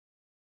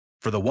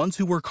For the ones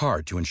who work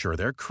hard to ensure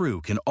their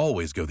crew can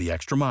always go the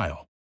extra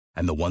mile,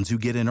 and the ones who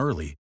get in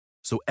early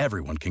so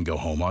everyone can go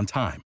home on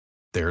time,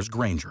 there's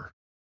Grainger,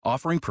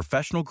 offering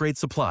professional-grade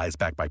supplies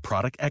backed by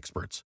product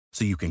experts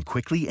so you can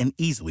quickly and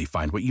easily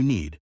find what you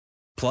need.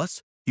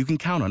 Plus, you can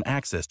count on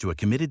access to a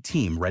committed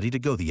team ready to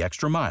go the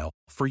extra mile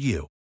for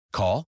you.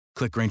 Call,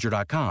 click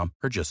Grainger.com,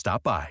 or just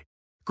stop by.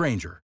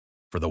 Grainger,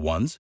 for the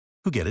ones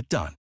who get it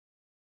done.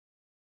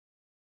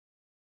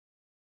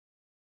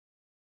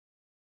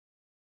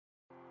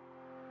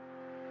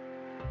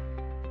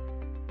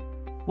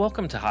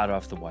 Welcome to Hot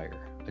Off the Wire,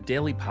 a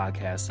daily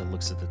podcast that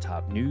looks at the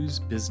top news,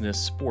 business,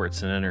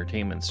 sports, and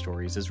entertainment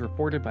stories as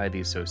reported by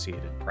the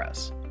Associated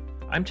Press.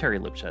 I'm Terry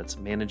Lipschutz,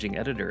 managing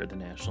editor of the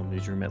National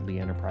Newsroom at Lee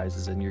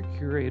Enterprises and your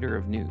curator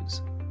of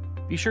news.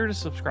 Be sure to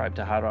subscribe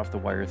to Hot Off the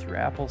Wire through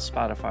Apple,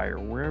 Spotify, or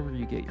wherever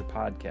you get your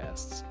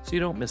podcasts so you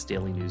don't miss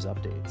daily news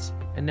updates.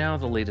 And now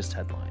the latest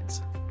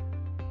headlines.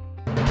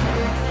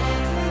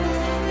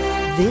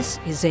 This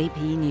is AP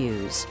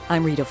News.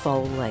 I'm Rita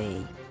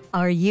Foley.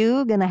 Are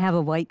you going to have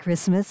a white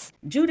Christmas?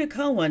 Judah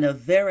Cohen of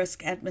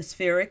Verisk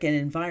Atmospheric and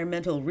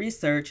Environmental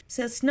Research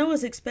says snow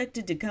is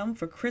expected to come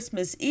for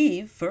Christmas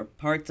Eve for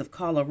parts of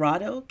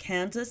Colorado,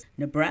 Kansas,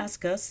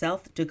 Nebraska,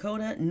 South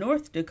Dakota,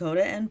 North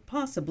Dakota, and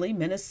possibly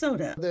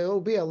Minnesota. There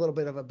will be a little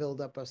bit of a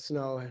buildup of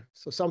snow,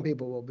 so some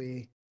people will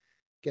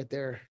get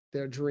their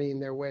dream,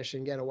 their wish,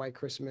 and get a white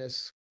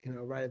Christmas,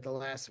 right at the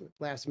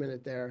last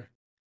minute there.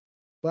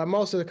 But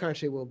most of the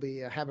country will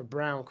have a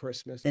brown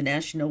Christmas. The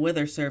National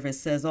Weather Service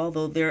says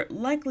although there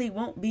likely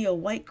won't be a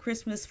white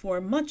Christmas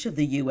for much of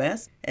the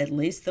U.S., at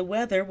least the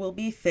weather will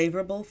be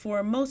favorable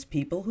for most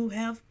people who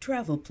have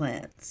travel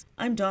plans.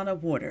 I'm Donna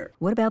Warder.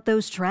 What about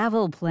those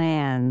travel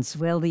plans?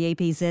 Well, the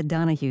AP's Ed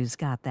Donohue's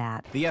got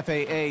that. The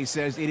FAA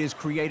says it is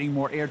creating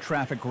more air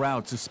traffic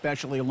routes,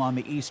 especially along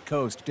the East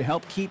Coast, to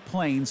help keep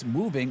planes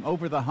moving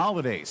over the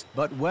holidays.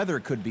 But weather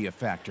could be a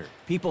factor.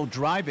 People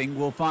driving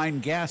will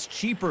find gas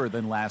cheaper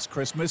than last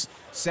Christmas.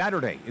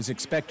 Saturday is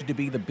expected to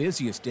be the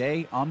busiest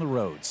day on the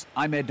roads.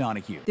 I'm Ed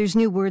Donahue. There's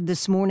new word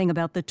this morning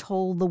about the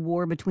toll the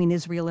war between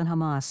Israel and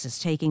Hamas is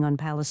taking on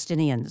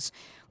Palestinians.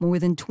 More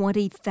than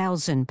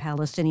 20,000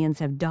 Palestinians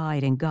have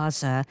died in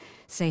Gaza,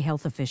 say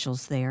health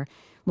officials there.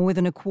 More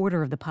than a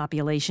quarter of the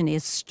population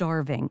is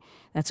starving.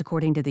 That's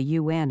according to the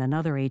UN and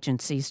other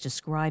agencies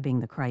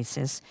describing the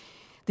crisis.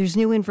 There's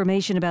new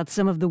information about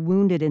some of the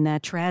wounded in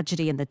that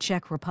tragedy in the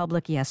Czech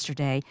Republic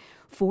yesterday.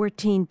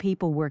 14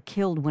 people were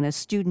killed when a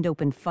student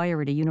opened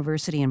fire at a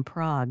university in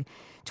Prague.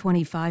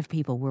 25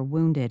 people were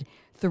wounded.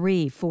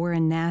 3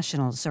 foreign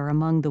nationals are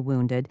among the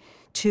wounded.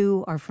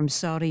 2 are from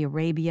Saudi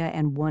Arabia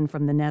and 1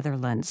 from the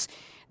Netherlands.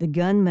 The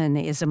gunman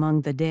is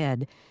among the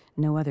dead.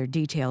 No other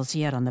details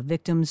yet on the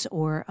victims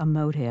or a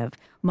motive.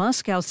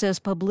 Moscow says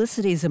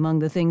publicity is among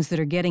the things that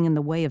are getting in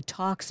the way of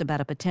talks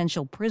about a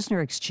potential prisoner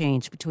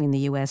exchange between the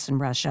U.S. and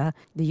Russia.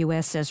 The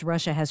U.S. says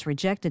Russia has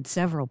rejected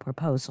several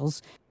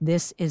proposals.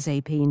 This is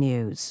AP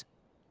News.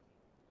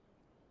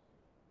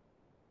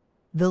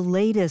 The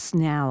latest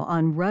now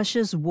on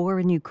Russia's war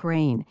in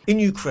Ukraine. In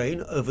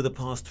Ukraine, over the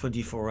past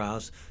 24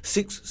 hours,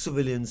 6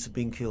 civilians have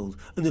been killed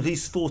and at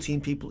least 14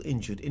 people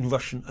injured in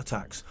Russian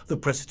attacks, the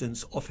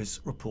president's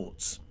office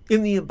reports.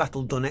 In the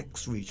embattled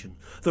Donetsk region,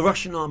 the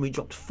Russian army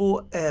dropped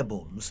 4 air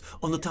bombs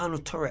on the town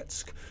of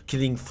Toretsk,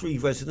 killing 3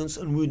 residents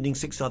and wounding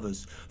 6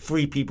 others.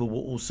 3 people were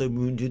also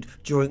wounded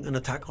during an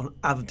attack on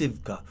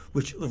Avdiivka,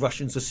 which the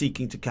Russians are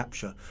seeking to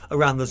capture.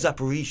 Around the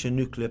Zaporizhzhia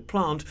nuclear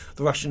plant,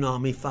 the Russian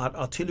army fired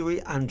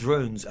artillery and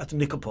drones at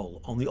Nikopol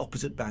on the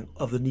opposite bank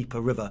of the Dnieper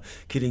River,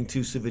 killing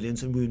 2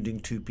 civilians and wounding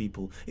 2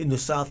 people. In the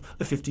south,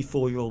 a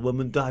 54-year-old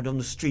woman died on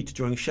the street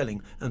during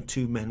shelling and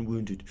 2 men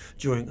wounded.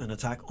 During an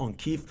attack on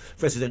Kyiv,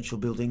 residential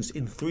buildings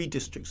in 3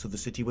 districts of the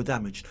city were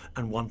damaged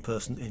and 1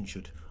 person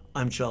injured.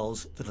 I'm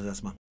Charles de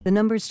Ledesma. The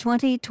numbers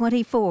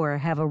 2024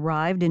 have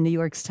arrived in New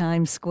York's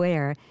Times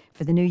Square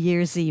for the New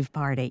Year's Eve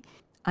party.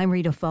 I'm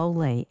Rita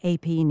Foley,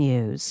 AP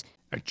News.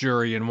 A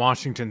jury in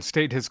Washington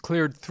state has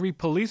cleared 3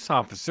 police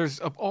officers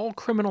of all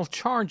criminal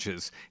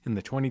charges in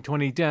the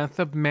 2020 death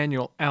of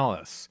Manuel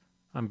Ellis.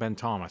 I'm Ben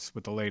Thomas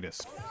with the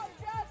latest.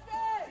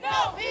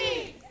 No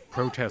peace!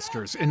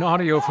 Protesters in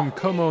audio from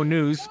Como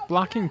News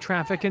blocking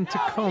traffic in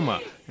Tacoma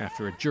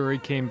after a jury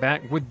came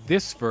back with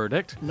this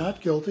verdict.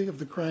 Not guilty of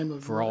the crime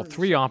of for all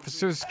 3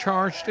 officers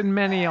charged in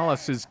Manny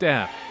Ellis'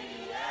 death.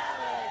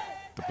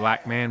 The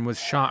black man was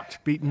shot,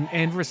 beaten,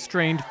 and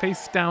restrained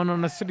face down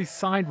on a city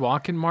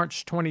sidewalk in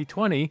March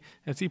 2020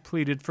 as he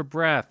pleaded for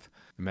breath.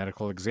 The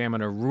medical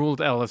examiner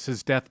ruled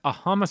Ellis' death a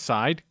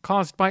homicide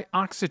caused by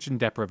oxygen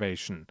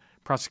deprivation.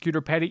 Prosecutor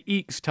Patty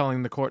Eakes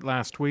telling the court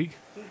last week.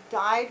 He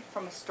died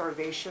from a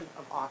starvation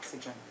of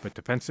oxygen. But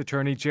defense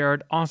attorney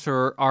Jared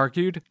Osserer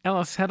argued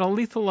Ellis had a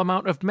lethal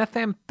amount of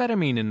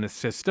methamphetamine in the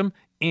system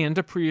and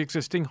a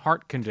pre-existing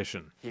heart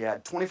condition. He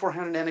had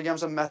 2,400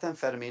 nanograms of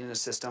methamphetamine in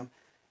his system,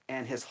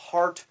 and his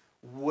heart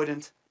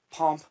wouldn't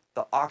pump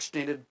the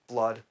oxygenated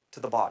blood to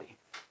the body.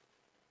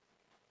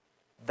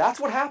 That's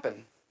what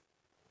happened,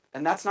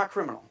 and that's not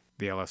criminal.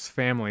 The Ellis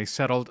family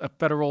settled a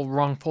federal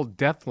wrongful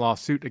death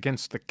lawsuit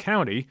against the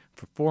county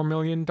for $4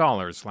 million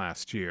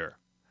last year.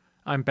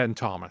 I'm Ben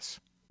Thomas.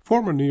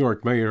 Former New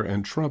York Mayor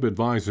and Trump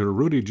advisor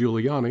Rudy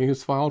Giuliani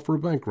has filed for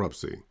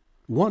bankruptcy.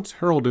 Once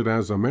heralded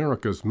as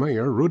America's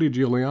mayor, Rudy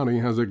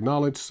Giuliani has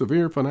acknowledged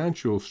severe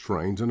financial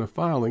strains in a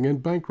filing in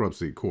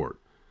bankruptcy court.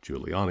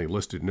 Giuliani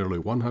listed nearly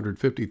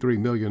 $153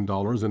 million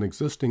in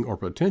existing or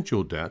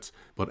potential debts,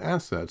 but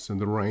assets in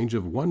the range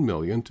of $1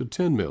 million to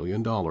 $10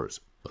 million.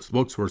 A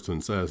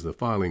spokesperson says the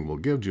filing will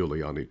give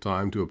Giuliani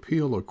time to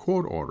appeal a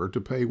court order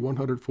to pay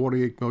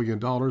 $148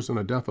 million in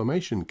a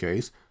defamation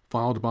case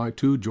filed by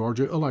 2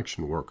 Georgia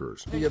election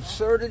workers. The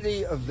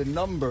absurdity of the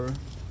number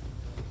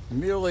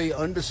merely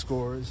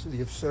underscores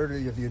the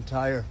absurdity of the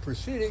entire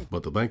proceeding.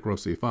 But the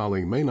bankruptcy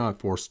filing may not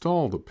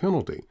forestall the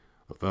penalty.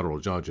 A federal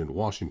judge in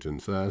Washington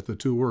says the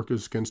 2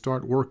 workers can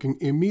start working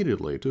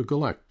immediately to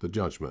collect the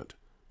judgment.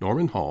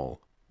 Norman Hall,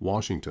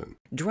 Washington.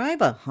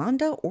 Drive a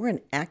Honda or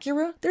an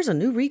Acura? There's a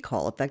new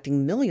recall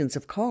affecting millions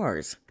of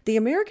cars. The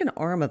American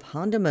arm of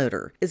Honda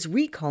Motor is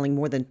recalling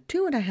more than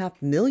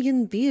 2.5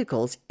 million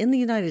vehicles in the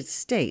United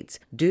States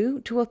due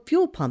to a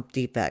fuel pump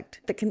defect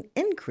that can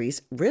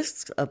increase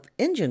risks of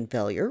engine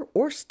failure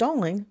or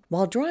stalling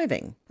while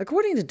driving.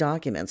 According to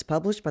documents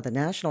published by the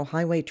National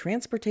Highway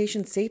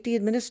Transportation Safety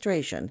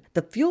Administration,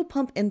 the fuel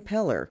pump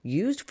impeller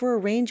used for a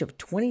range of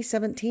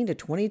 2017 to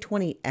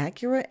 2020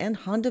 Acura and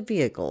Honda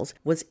vehicles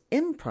was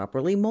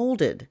improperly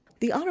molded.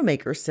 The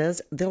automaker says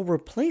they'll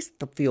replace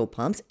the fuel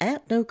pumps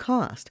at no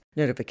cost.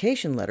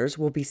 Notification letters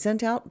will be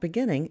sent out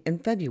beginning in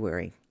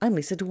February. I'm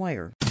Lisa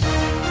Dwyer.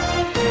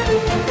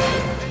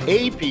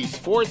 AP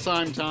Sports,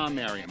 I'm Tom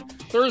Merriam.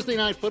 Thursday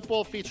Night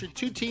Football featured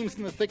 2 teams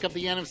in the thick of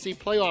the NFC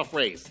playoff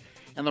race,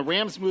 and the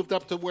Rams moved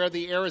up to where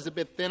the air is a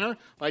bit thinner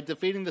by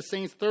defeating the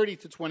Saints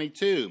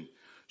 30-22.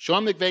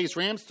 Sean McVay's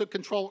Rams took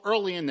control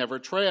early and never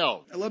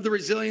trailed. I love the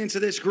resilience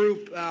of this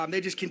group.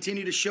 They just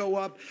continue to show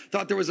up.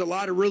 Thought there was a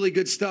lot of really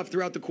good stuff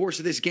throughout the course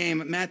of this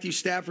game. Matthew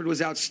Stafford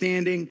was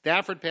outstanding.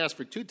 Stafford passed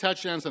for 2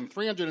 touchdowns and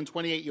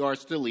 328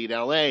 yards to lead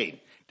L.A.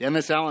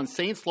 Dennis Allen's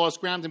Saints lost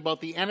ground in both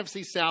the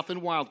NFC South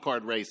and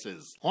wildcard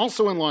races.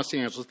 Also in Los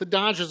Angeles, the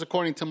Dodgers,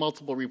 according to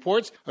multiple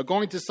reports, are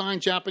going to sign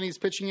Japanese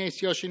pitching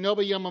ace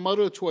Yoshinobu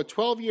Yamamoto to a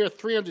 12-year,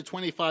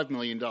 $325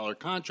 million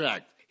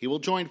contract. He will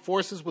join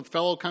forces with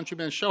fellow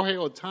countryman Shohei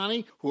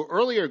Ohtani, who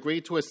earlier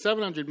agreed to a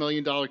 $700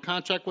 million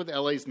contract with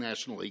LA's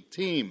National League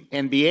team.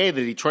 NBA,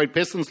 the Detroit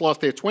Pistons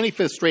lost their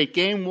 25th straight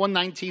game,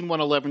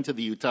 119-111 to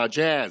the Utah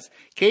Jazz.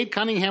 Cade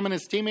Cunningham and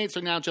his teammates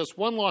are now just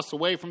 1 loss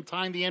away from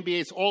tying the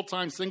NBA's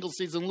all-time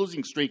single-season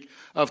losing streak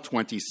of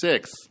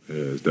 26. Yeah,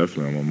 it's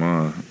definitely on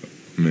my mind.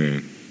 I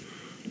mean,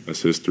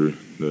 that's history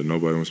that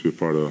nobody wants to be a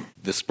part of.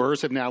 The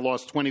Spurs have now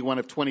lost 21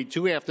 of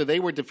 22 after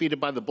they were defeated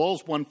by the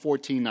Bulls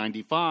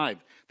 114-95.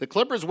 The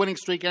Clippers' winning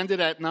streak ended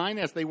at 9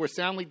 as they were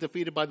soundly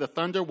defeated by the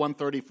Thunder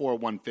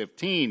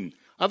 134-115.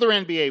 Other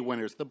NBA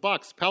winners, the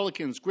Bucks,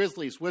 Pelicans,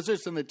 Grizzlies,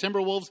 Wizards, and the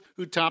Timberwolves,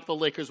 who topped the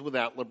Lakers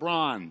without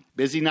LeBron.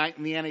 Busy night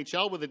in the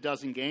NHL with a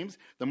dozen games.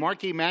 The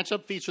marquee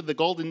matchup featured the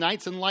Golden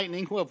Knights and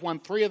Lightning, who have won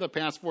 3 of the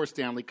past 4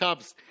 Stanley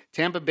Cups.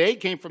 Tampa Bay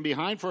came from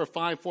behind for a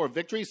 5-4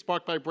 victory,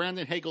 sparked by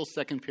Brandon Hagel's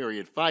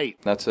second-period fight.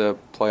 That's a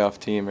playoff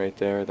team right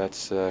there.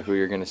 That's who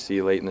you're going to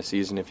see late in the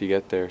season if you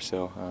get there.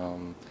 So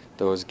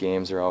those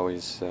games are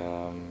always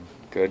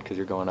good because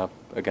you're going up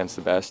against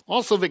the best.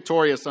 Also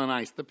victorious on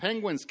ice, the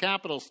Penguins,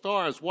 Capitals,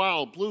 Stars,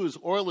 Wild, Blues,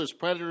 Oilers,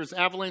 Predators,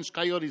 Avalanche,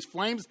 Coyotes,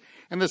 Flames,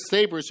 and the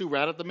Sabres, who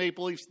routed the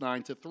Maple Leafs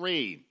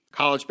 9-3.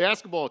 College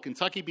basketball,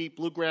 Kentucky beat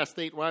Bluegrass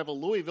State rival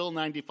Louisville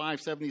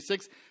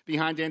 95-76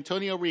 behind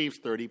Antonio Reeves'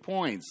 30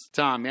 points.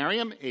 Tom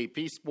Merriam,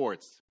 AP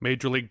Sports.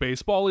 Major League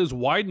Baseball is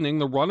widening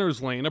the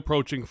runner's lane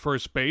approaching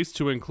first base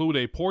to include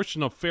a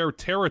portion of fair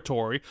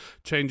territory,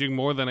 changing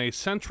more than a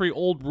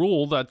century-old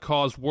rule that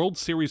caused World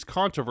Series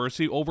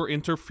controversy over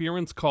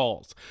interference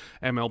calls.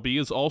 MLB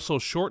is also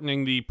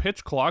shortening the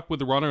pitch clock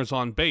with runners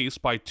on base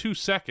by 2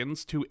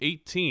 seconds to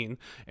 18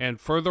 and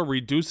further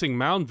reducing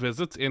mound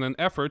visits in an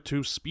effort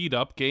to speed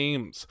up games.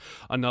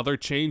 Another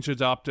change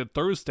adopted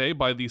Thursday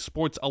by the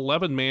sport's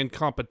 11-man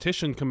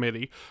competition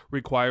committee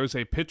requires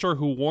a pitcher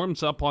who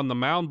warms up on the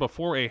mound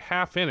before a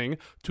half inning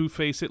to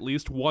face at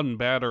least 1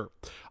 batter.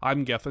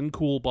 I'm Gethin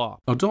Coolbaugh.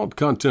 Adult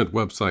content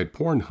website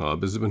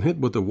Pornhub has been hit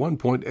with a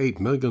 $1.8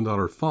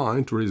 million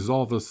fine to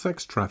resolve a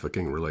sex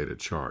trafficking-related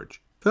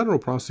charge. Federal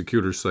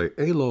prosecutors say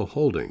ALO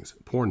Holdings,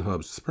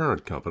 Pornhub's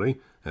parent company,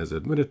 has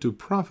admitted to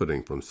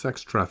profiting from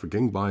sex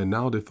trafficking by a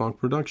now-defunct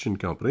production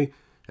company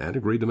and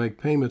agreed to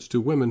make payments to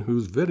women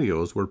whose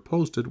videos were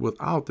posted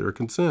without their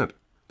consent.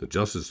 The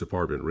Justice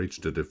Department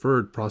reached a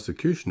deferred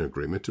prosecution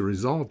agreement to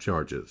resolve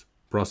charges.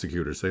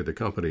 Prosecutors say the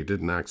company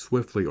didn't act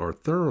swiftly or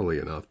thoroughly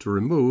enough to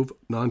remove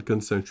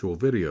non-consensual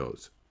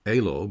videos.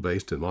 ALO,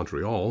 based in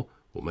Montreal,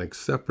 will make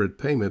separate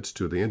payments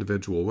to the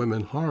individual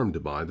women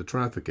harmed by the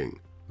trafficking.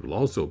 It will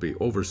also be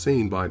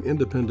overseen by an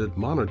independent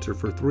monitor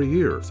for 3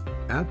 years,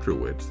 after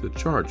which the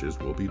charges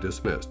will be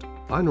dismissed.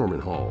 I'm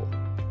Norman Hall.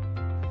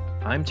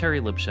 I'm Terry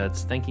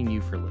Lipschutz, thanking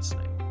you for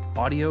listening.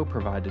 Audio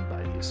provided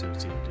by the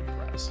Associated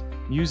Press.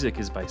 Music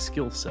is by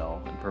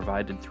Skillcell and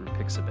provided through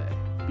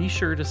Pixabay. Be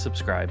sure to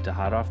subscribe to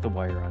Hot Off the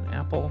Wire on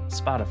Apple,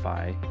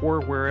 Spotify, or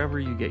wherever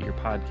you get your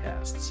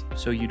podcasts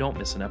so you don't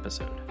miss an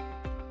episode.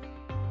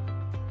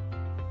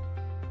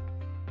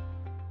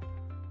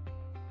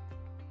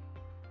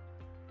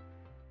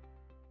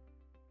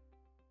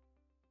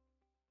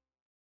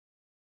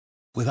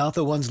 Without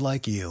the ones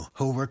like you,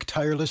 who work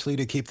tirelessly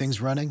to keep things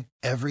running,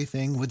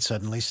 everything would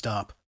suddenly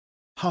stop.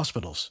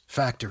 Hospitals,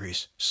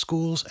 factories,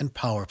 schools, and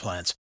power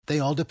plants, they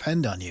all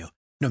depend on you.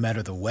 No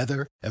matter the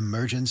weather,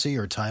 emergency,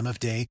 or time of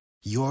day,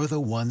 you're the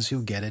ones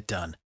who get it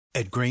done.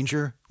 At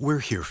Grainger, we're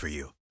here for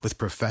you with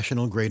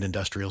professional-grade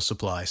industrial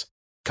supplies.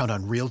 Count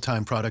on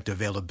real-time product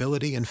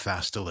availability and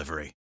fast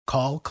delivery.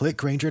 Call, click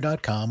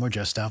Grainger.com, or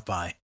just stop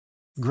by.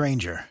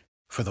 Grainger,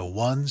 for the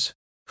ones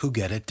who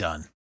get it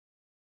done.